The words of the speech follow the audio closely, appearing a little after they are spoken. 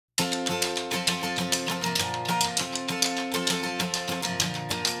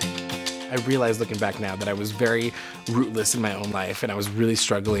I realized looking back now that I was very rootless in my own life, and I was really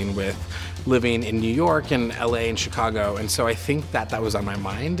struggling with living in New York and LA and Chicago, and so I think that was on my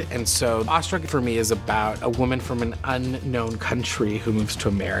mind. And so Awestruck for me is about a woman from an unknown country who moves to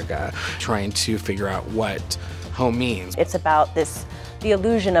America, trying to figure out what home means. It's about the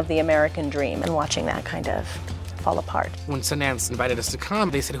illusion of the American dream and watching that kind of fall apart. When Sundance invited us to come,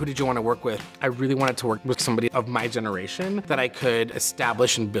 they said, who did you want to work with? I really wanted to work with somebody of my generation that I could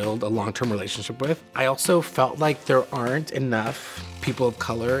establish and build a long-term relationship with. I also felt like there aren't enough people of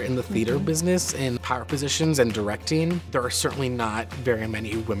color in the theater business in power positions and directing. There are certainly not very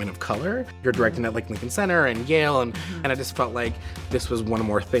many women of color. You're directing at like Lincoln Center and Yale, and I just felt like this was one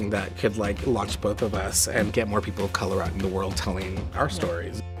more thing that could like launch both of us and get more people of color out in the world telling our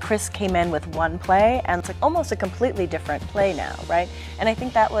stories. Chris came in with one play, and it's like almost a completely different play now, right? And I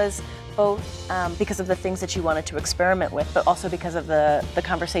think that was both because of the things that you wanted to experiment with, but also because of the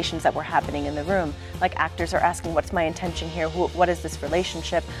conversations that were happening in the room. Like, actors are asking, what's my intention here? What is this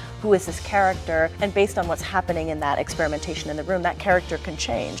relationship? Who is this character? And based on what's happening in that experimentation in the room, that character can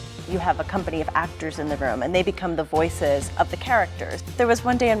change. You have a company of actors in the room, and they become the voices of the characters. There was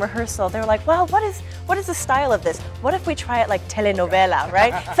one day in rehearsal, they were like, well, what is the style of this? What if we try it like telenovela,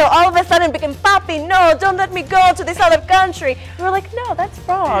 right? So all of a sudden it became, Papi, no, don't let me go to this other country. We were like, no, that's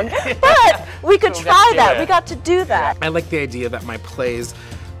wrong. But we could try that. We got to do that. I like the idea that my plays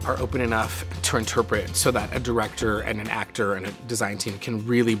are open enough to interpret so that a director and an actor and a design team can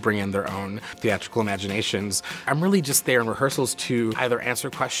really bring in their own theatrical imaginations. I'm really just there in rehearsals to either answer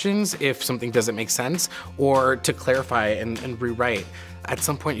questions if something doesn't make sense, or to clarify and rewrite. At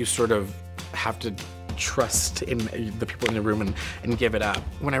some point you sort of have to trust in the people in the room and give it up.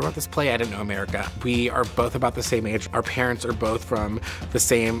 When I wrote this play, I didn't know America. We are both about the same age. Our parents are both from the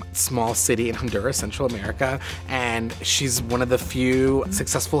same small city in Honduras, Central America, and she's one of the few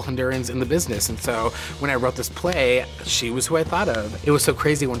successful Hondurans in the business. And so when I wrote this play, she was who I thought of. It was so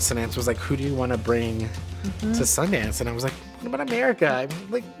crazy when Sundance was like, who do you want to bring to Sundance? And I was like, what about America?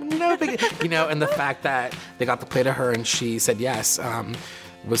 I'm like, no big, you know, and the fact that they got the play to her and she said yes,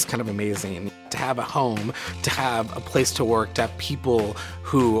 was kind of amazing. To have a home, to have a place to work, to have people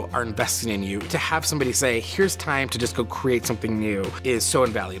who are investing in you, to have somebody say, here's time to just go create something new is so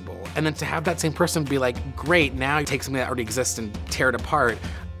invaluable. And then to have that same person be like, great, now you take something that already exists and tear it apart.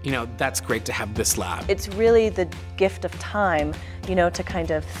 You know, that's great to have this lab. It's really the gift of time, you know, to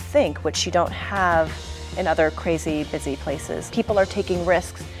kind of think, which you don't have in other crazy, busy places. People are taking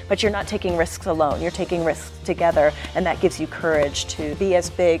risks, but you're not taking risks alone. You're taking risks together, and that gives you courage to be as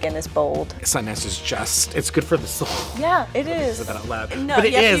big and as bold. Sundance is just, it's good for the soul. Yeah, it is. Say that out loud. No, but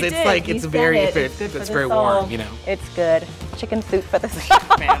it yes, is, you it's did. like, You it's said very, it. it's Good for it's the very soul. warm, you know. It's good. Chicken soup for the soul.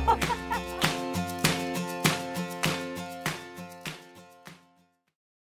 Family.